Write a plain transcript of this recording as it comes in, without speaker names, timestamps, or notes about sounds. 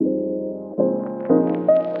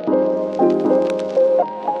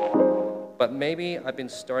but maybe I've been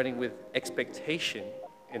starting with expectation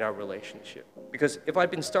in our relationship. Because if I'd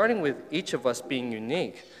been starting with each of us being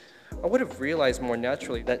unique, I would have realized more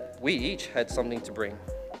naturally that we each had something to bring.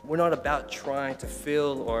 We're not about trying to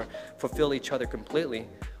fill or fulfill each other completely.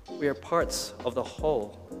 We are parts of the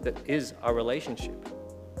whole that is our relationship.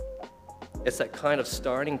 It's that kind of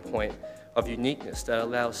starting point of uniqueness that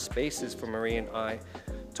allows spaces for Marie and I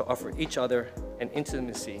to offer each other an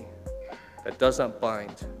intimacy that does not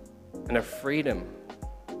bind, and a freedom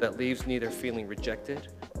that leaves neither feeling rejected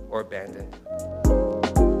or abandoned.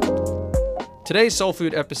 Today's Soul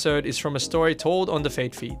Food episode is from a story told on the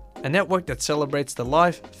FaithFeed, a network that celebrates the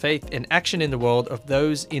life, faith, and action in the world of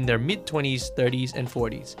those in their mid-20s, 30s, and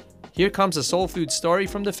 40s. Here comes a Soul Food story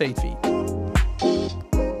from the FaithFeed.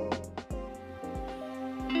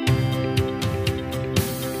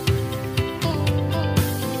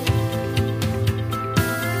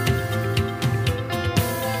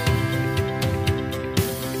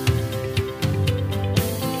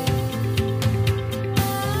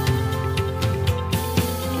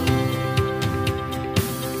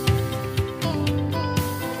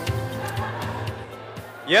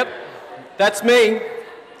 Yep, that's me.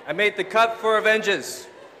 I made the cut for Avengers.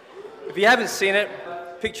 If you haven't seen it,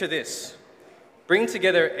 picture this. Bring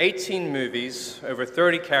together 18 movies, over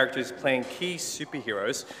 30 characters playing key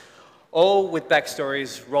superheroes, all with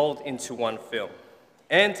backstories rolled into one film.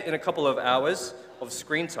 And in a couple of hours of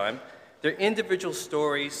screen time, their individual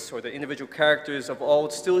stories or the individual characters of all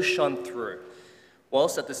still shone through,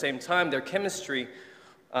 whilst at the same time their chemistry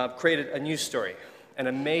created a new story, an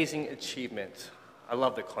amazing achievement. I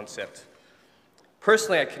love the concept.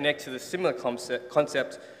 Personally, I connect to the similar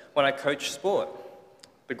concept when I coach sport.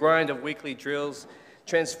 The grind of weekly drills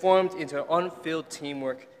transformed into on-field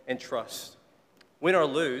teamwork and trust. Win or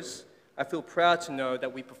lose, I feel proud to know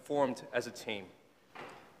that we performed as a team.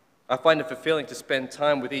 I find it fulfilling to spend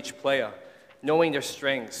time with each player, knowing their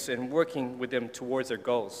strengths and working with them towards their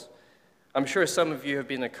goals. I'm sure some of you have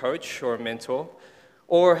been a coach or a mentor,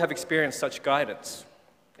 or have experienced such guidance.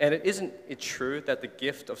 And isn't it true that the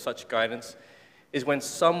gift of such guidance is when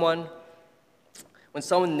someone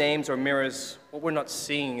names or mirrors what we're not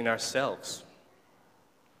seeing in ourselves?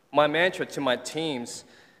 My mantra to my teams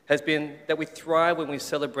has been that we thrive when we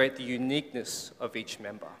celebrate the uniqueness of each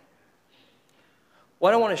member.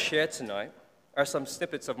 What I want to share tonight are some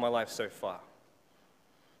snippets of my life so far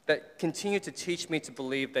that continue to teach me to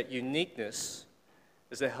believe that uniqueness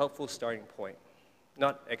is a helpful starting point,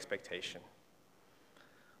 not expectation.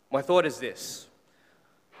 My thought is this,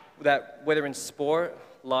 that whether in sport,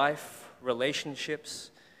 life,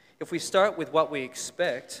 relationships, if we start with what we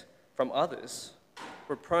expect from others,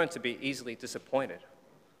 we're prone to be easily disappointed.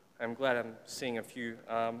 I'm glad I'm seeing a few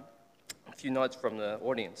nods from the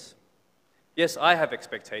audience. Yes, I have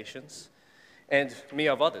expectations, and me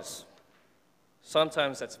of others.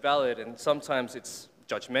 Sometimes that's valid, and sometimes it's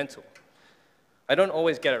judgmental. I don't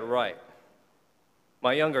always get it right.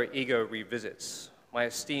 My younger ego revisits. My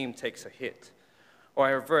esteem takes a hit, or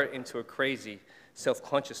I revert into a crazy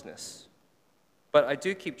self-consciousness. But I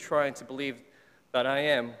do keep trying to believe that I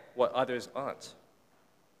am what others aren't,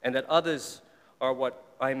 and that others are what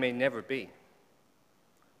I may never be.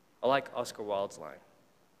 I like Oscar Wilde's line,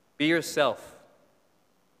 "Be yourself,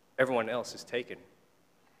 everyone else is taken."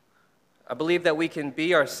 I believe that we can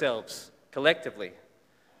be ourselves collectively.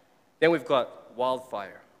 Then we've got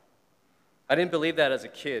wildfire. I didn't believe that as a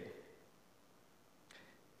kid.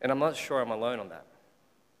 And I'm not sure I'm alone on that.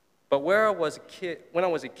 But when I was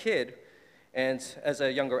a kid, and as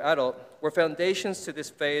a younger adult, were foundations to this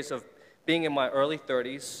phase of being in my early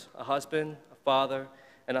 30s, a husband, a father,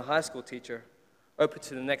 and a high school teacher, open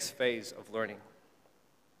to the next phase of learning.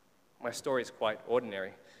 My story is quite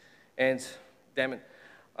ordinary, and damn it,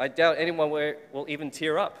 I doubt anyone will even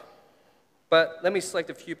tear up. But let me select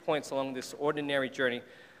a few points along this ordinary journey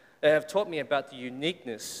that have taught me about the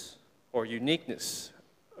uniqueness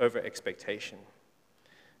over expectation.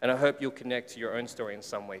 And I hope you'll connect to your own story in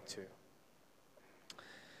some way too.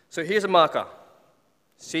 So here's a marker.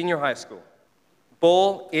 Senior high school.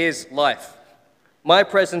 Ball is life. My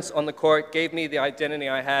presence on the court gave me the identity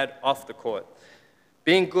I had off the court.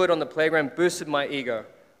 Being good on the playground boosted my ego,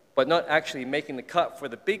 but not actually making the cut for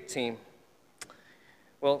the big team,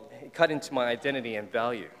 well, it cut into my identity and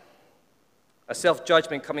value. A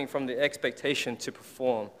self-judgment coming from the expectation to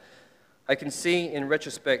perform. I can see in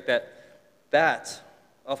retrospect that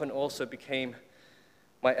often also became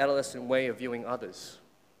my adolescent way of viewing others.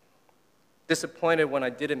 Disappointed when I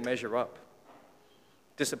didn't measure up.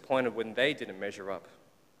 Disappointed when they didn't measure up.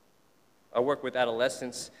 I work with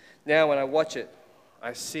adolescents. Now when I watch it,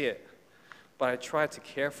 I see it, but I try to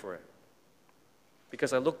care for it.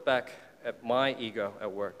 because I look back at my ego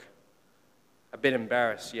at work. I've been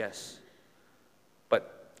embarrassed, yes,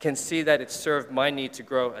 but can see that it served my need to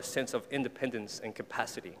grow a sense of independence and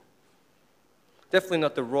capacity. Definitely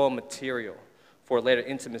not the raw material for later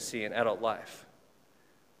intimacy in adult life,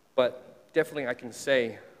 but definitely I can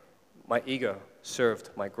say my ego served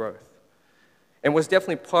my growth and was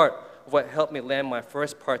definitely part of what helped me land my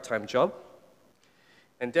first part-time job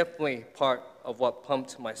and definitely part of what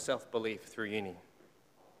pumped my self-belief through uni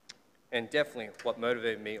and definitely what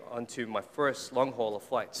motivated me onto my first long haul of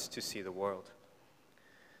flights to see the world.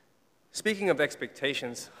 Speaking of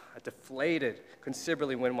expectations, I deflated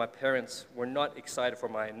considerably when my parents were not excited for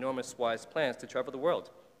my enormous wise plans to travel the world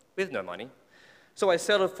with no money. So I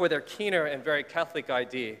settled for their keener and very Catholic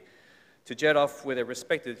idea to jet off with a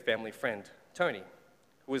respected family friend, Tony,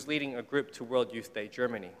 who was leading a group to World Youth Day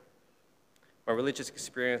Germany. My religious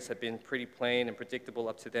experience had been pretty plain and predictable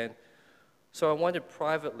up to then, so I wondered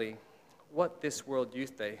privately what this World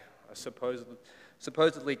Youth Day, a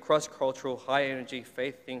supposedly cross-cultural, high-energy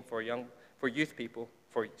faith thing for young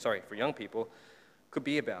people, could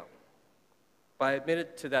be about. But I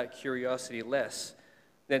admitted to that curiosity less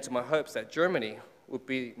than to my hopes that Germany would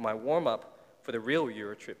be my warm-up for the real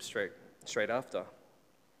Euro trip straight after.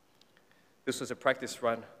 This was a practice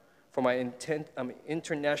run for my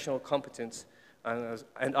international competence,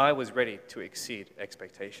 and I was ready to exceed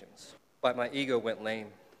expectations. But my ego went lame,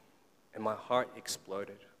 and my heart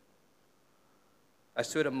exploded. I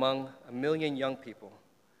stood among 1 million young people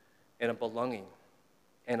in a belonging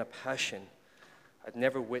and a passion I'd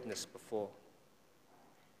never witnessed before.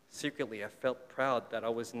 Secretly, I felt proud that I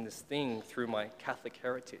was in this thing through my Catholic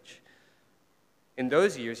heritage. In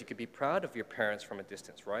those years, you could be proud of your parents from a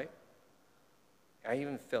distance, right? I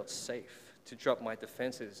even felt safe to drop my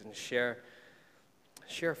defenses and share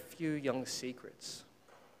a few young secrets.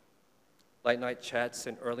 Late-night chats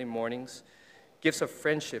and early mornings, gifts of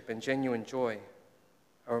friendship and genuine joy,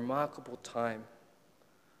 a remarkable time.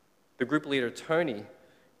 The group leader, Tony,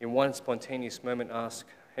 in one spontaneous moment asked,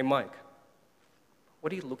 "Hey, Mike,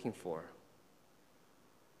 what are you looking for?"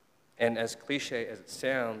 And as cliche as it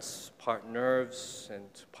sounds, part nerves and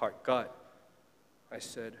part gut, I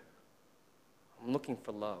said, "I'm looking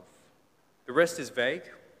for love." The rest is vague,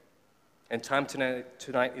 and time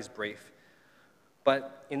tonight is brief.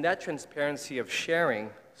 But in that transparency of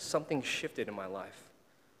sharing, something shifted in my life.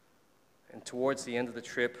 And towards the end of the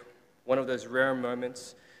trip, one of those rare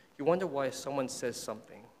moments, you wonder why someone says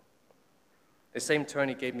something. The same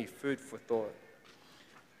Tony gave me food for thought.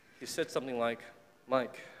 He said something like,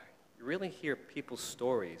 "Mike, you really hear people's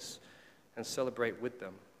stories and celebrate with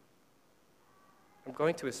them. I'm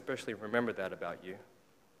going to especially remember that about you.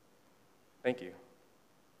 Thank you."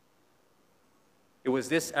 It was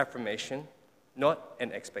this affirmation, not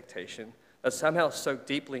an expectation, that somehow soaked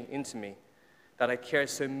deeply into me that I carried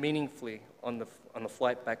so meaningfully on the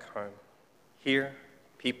flight back home. Hear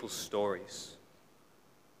people's stories.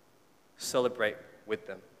 Celebrate with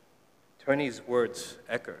them. Tony's words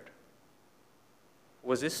echoed.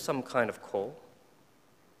 Was this some kind of call?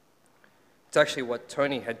 It's actually what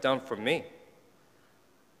Tony had done for me.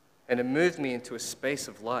 And it moved me into a space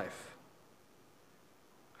of life.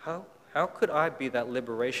 How could I be that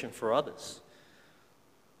liberation for others?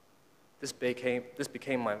 This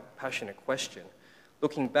became my passionate question.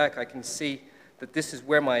 Looking back, I can see that this is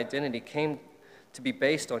where my identity came to be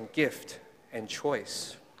based on gift and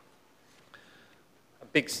choice. A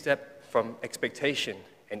big step from expectation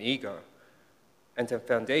and ego, and a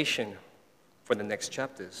foundation for the next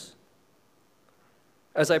chapters.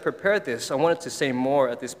 As I prepared this, I wanted to say more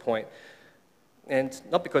at this point, and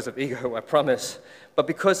not because of ego, I promise, but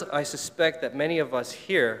because I suspect that many of us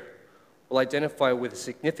here will identify with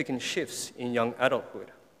significant shifts in young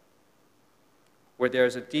adulthood, where there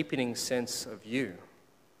is a deepening sense of you.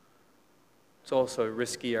 It's also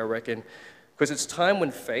risky, I reckon, because it's time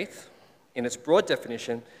when faith, in its broad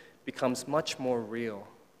definition, becomes much more real.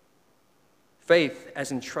 Faith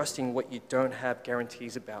as in trusting what you don't have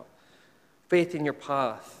guarantees about. Faith in your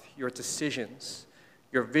path, your decisions,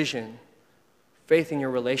 your vision. Faith in your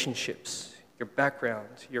relationships, your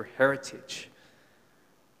background, your heritage.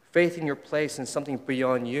 Faith in your place in something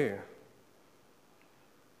beyond you.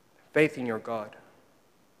 Faith in your God.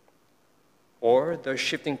 Or those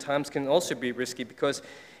shifting times can also be risky because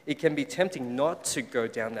it can be tempting not to go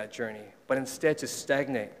down that journey, but instead to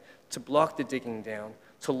stagnate, to block the digging down,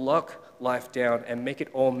 to lock life down and make it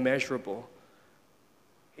all measurable.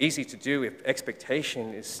 Easy to do if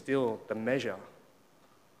expectation is still the measure.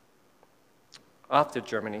 After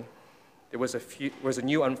Germany, there was a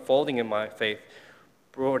new unfolding in my faith,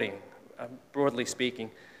 broadly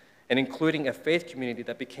speaking, and including a faith community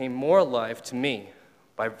that became more alive to me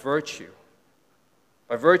by virtue.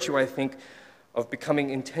 By virtue, I think, of becoming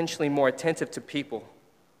intentionally more attentive to people.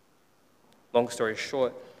 Long story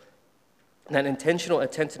short, that intentional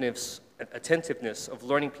attentiveness of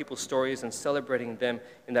learning people's stories and celebrating them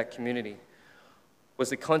in that community was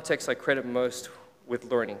the context I credit most with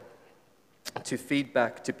learning, to feed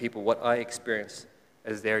back to people what I experienced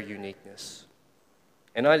as their uniqueness.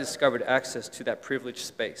 And I discovered access to that privileged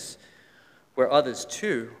space where others,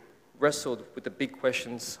 too, wrestled with the big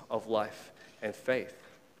questions of life and faith.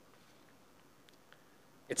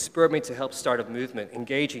 It spurred me to help start a movement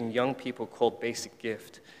engaging young people called Basic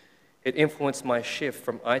Gift. It influenced my shift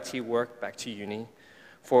from IT work back to uni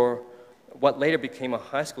for what later became a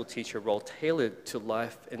high school teacher role tailored to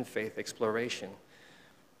life and faith exploration.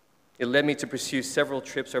 It led me to pursue several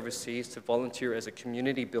trips overseas to volunteer as a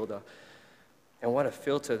community builder. And what a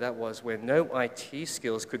filter that was, where no IT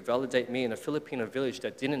skills could validate me in a Filipino village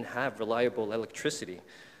that didn't have reliable electricity.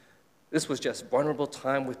 This was just vulnerable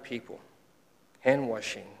time with people, hand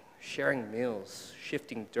washing, sharing meals,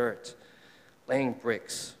 shifting dirt, laying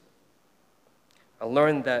bricks. I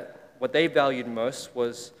learned that what they valued most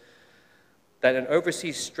was that an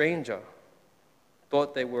overseas stranger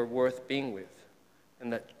thought they were worth being with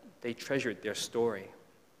and that they treasured their story.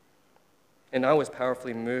 And I was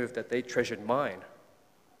powerfully moved that they treasured mine.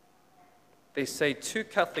 They say two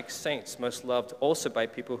Catholic saints most loved also by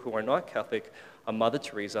people who are not Catholic are Mother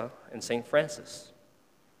Teresa and Saint Francis.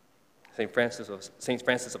 Saint Francis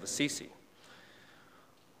of Assisi.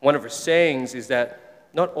 One of her sayings is that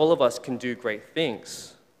not all of us can do great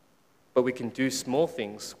things, but we can do small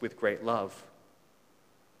things with great love.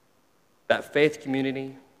 That faith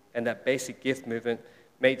community and that basic gift movement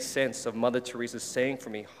made sense of Mother Teresa's saying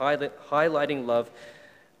for me, highlighting love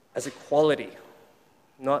as a quality,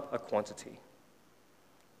 not a quantity.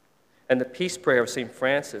 And the peace prayer of St.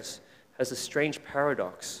 Francis has a strange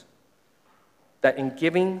paradox, that in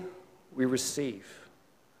giving, we receive.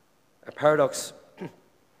 A paradox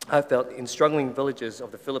I felt in struggling villages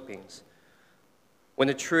of the Philippines, when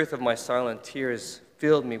the truth of my silent tears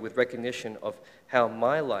filled me with recognition of how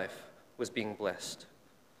my life was being blessed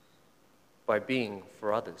by being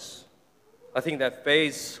for others. I think that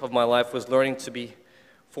phase of my life was learning to be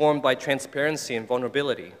formed by transparency and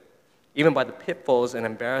vulnerability, even by the pitfalls and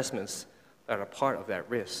embarrassments that are part of that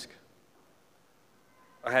risk.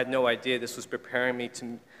 I had no idea this was preparing me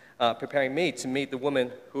to meet the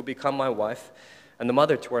woman who would become my wife and the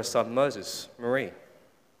mother to our son Moses, Marie.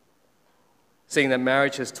 Seeing that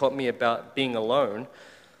marriage has taught me about being alone,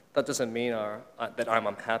 that doesn't mean that I'm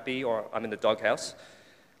unhappy or I'm in the doghouse.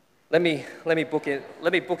 Let me bookend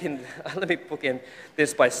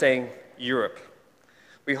this by saying Europe.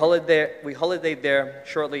 We holidayed there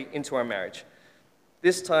shortly into our marriage.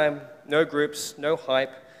 This time, no groups, no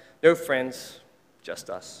hype, no friends, just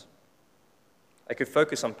us. I could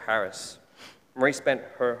focus on Paris. Marie spent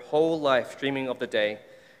her whole life dreaming of the day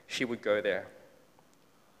she would go there.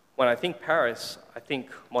 When I think Paris, I think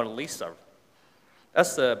Mona Lisa.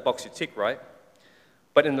 That's the box you tick, right?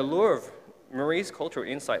 But in the Louvre, Marie's cultural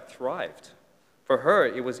insight thrived. For her,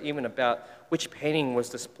 it was even about which painting was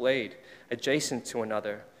displayed adjacent to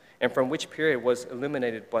another, and from which period was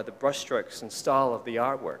illuminated by the brushstrokes and style of the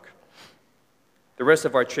artwork. The rest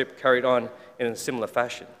of our trip carried on in a similar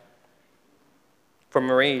fashion. For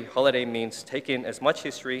Marie, holiday means take in as much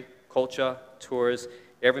history, culture, tours,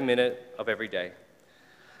 every minute of every day.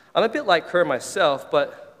 I'm a bit like her myself,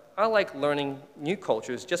 but I like learning new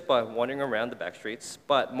cultures just by wandering around the back streets,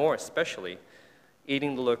 but more especially,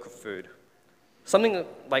 eating the local food. Something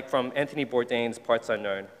like from Anthony Bourdain's Parts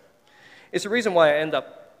Unknown. It's the reason why I end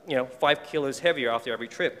up, 5 kilos heavier after every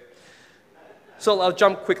trip. So I'll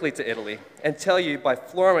jump quickly to Italy and tell you by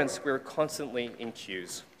Florence, we were constantly in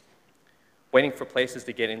queues, waiting for places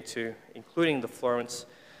to get into, including the Florence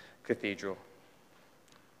Cathedral.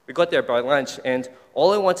 We got there by lunch, and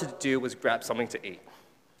all I wanted to do was grab something to eat.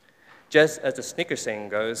 Just as the Snicker saying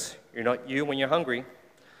goes, you're not you when you're hungry.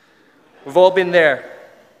 We've all been there,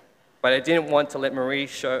 but I didn't want to let Marie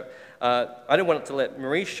show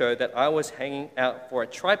that I was hanging out for a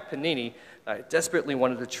tripe panini that I desperately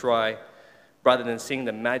wanted to try, rather than seeing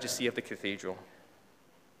the majesty of the cathedral.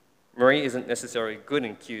 Marie isn't necessarily good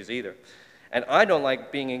in queues either, and I don't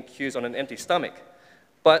like being in queues on an empty stomach,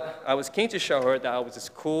 but I was keen to show her that I was this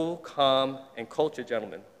cool, calm, and cultured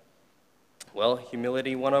gentleman. Well,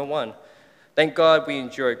 humility 101. Thank God we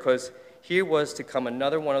endured, because here was to come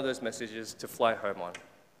another one of those messages to fly home on.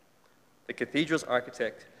 The cathedral's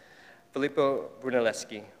architect, Filippo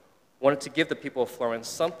Brunelleschi, wanted to give the people of Florence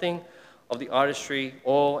something of the artistry,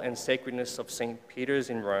 awe, and sacredness of St. Peter's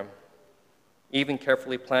in Rome, even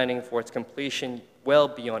carefully planning for its completion well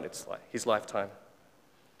beyond his lifetime.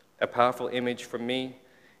 A powerful image for me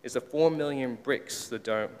is the 4 million bricks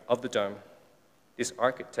of the dome. This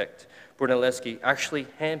architect, Brunelleschi, actually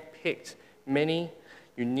handpicked many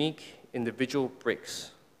unique individual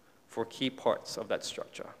bricks for key parts of that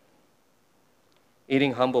structure.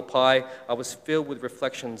 Eating humble pie, I was filled with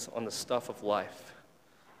reflections on the stuff of life.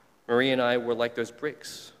 Marie and I were like those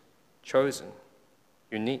bricks, chosen,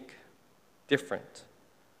 unique, different.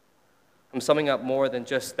 I'm summing up more than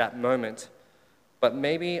just that moment, but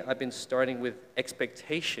maybe I've been starting with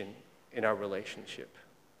expectation in our relationship.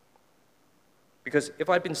 Because if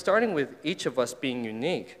I'd been starting with each of us being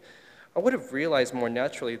unique, I would have realized more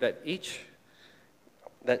naturally that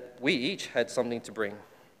we each had something to bring.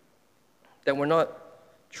 That we're not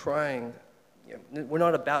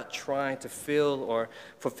about trying to fill or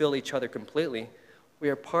fulfill each other completely. We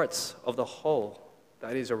are parts of the whole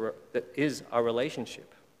that is our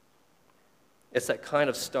relationship. It's that kind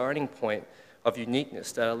of starting point of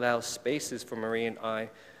uniqueness that allows spaces for Marie and I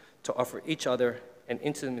to offer each other an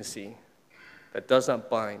intimacy that does not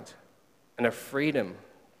bind, and a freedom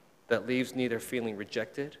that leaves neither feeling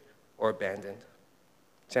rejected or abandoned.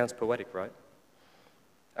 Sounds poetic, right?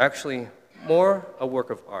 Actually, more a work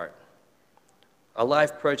of art, a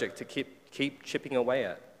life project to keep chipping away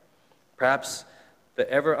at. Perhaps the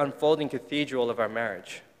ever-unfolding cathedral of our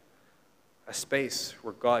marriage, a space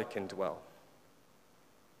where God can dwell.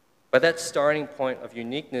 But that starting point of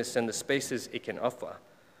uniqueness and the spaces it can offer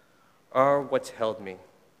are what's held me.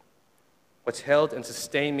 What's held and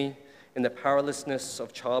sustained me in the powerlessness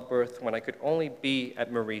of childbirth when I could only be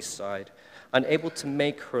at Marie's side, unable to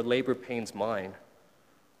make her labor pains mine,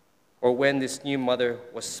 or when this new mother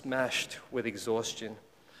was smashed with exhaustion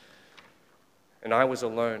and I was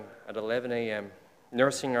alone at 11 a.m.,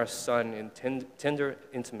 nursing our son in tender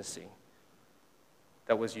intimacy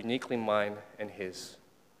that was uniquely mine and his.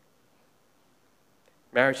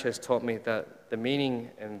 Marriage has taught me that the meaning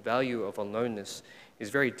and value of aloneness is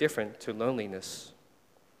very different to loneliness,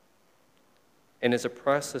 and is a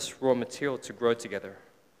priceless raw material to grow together,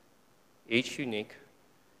 each unique,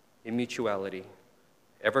 in mutuality,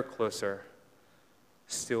 ever closer,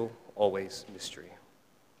 still always mystery.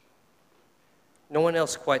 No one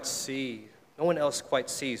else quite sees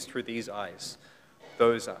through these eyes,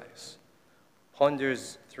 those eyes,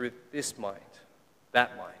 ponders through this mind,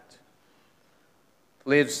 that mind,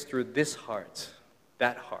 lives through this heart,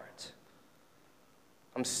 that heart.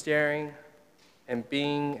 I'm staring and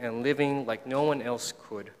being and living like no one else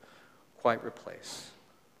could quite replace.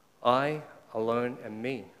 I alone am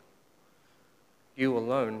me. You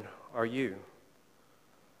alone are you.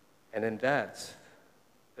 And in that,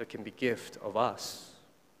 there can be gift of us.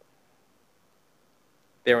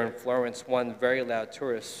 There in Florence, one very loud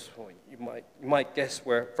tourist, you might guess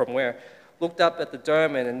from where, looked up at the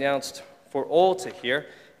dome and announced for all to hear,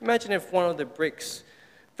 imagine if one of the bricks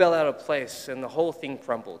fell out of place and the whole thing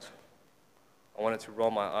crumbled. I wanted to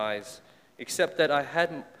roll my eyes, except that I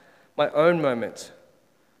had my own moment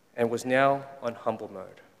and was now on humble mode.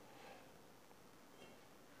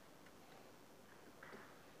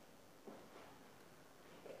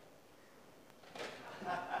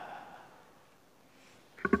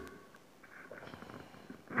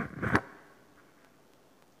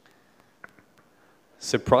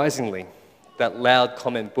 Surprisingly, that loud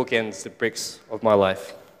comment bookends the bricks of my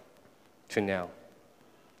life to now,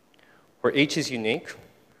 where each is unique,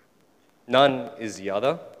 none is the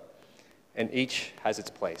other, and each has its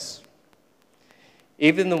place.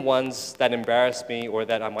 Even the ones that embarrass me or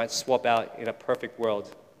that I might swap out in a perfect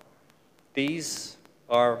world, these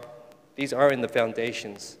are in the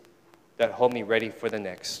foundations that hold me ready for the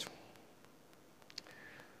next.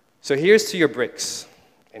 So here's to your bricks,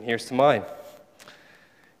 and here's to mine.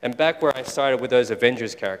 And back where I started with those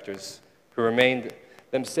Avengers characters who remained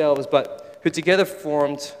themselves, but who together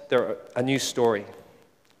formed a new story.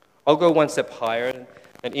 I'll go one step higher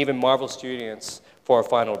than even Marvel Studios for a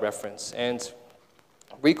final reference, and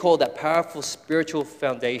recall that powerful spiritual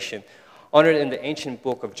foundation honored in the ancient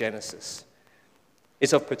book of Genesis.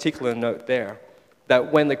 It's of particular note there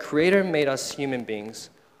that when the Creator made us human beings,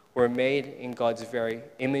 we're made in God's very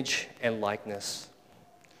image and likeness.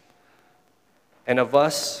 And of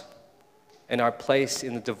us and our place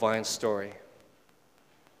in the divine story.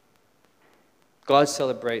 God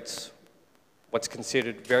celebrates what's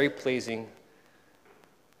considered very pleasing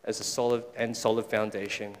as a solid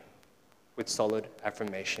foundation with solid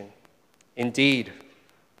affirmation. Indeed,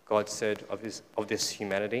 God said of this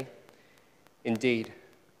humanity, indeed,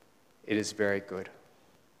 it is very good.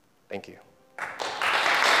 Thank you.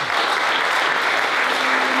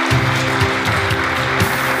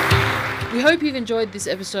 We hope you've enjoyed this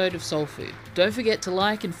episode of Soul Food. Don't forget to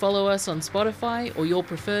like and follow us on Spotify or your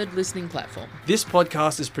preferred listening platform. This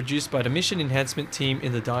podcast is produced by the Mission Enhancement team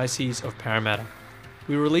in the Diocese of Parramatta.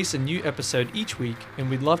 We release a new episode each week, and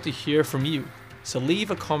we'd love to hear from you. So leave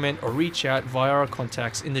a comment or reach out via our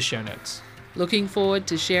contacts in the show notes. Looking forward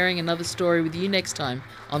to sharing another story with you next time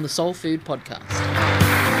on the Soul Food Podcast.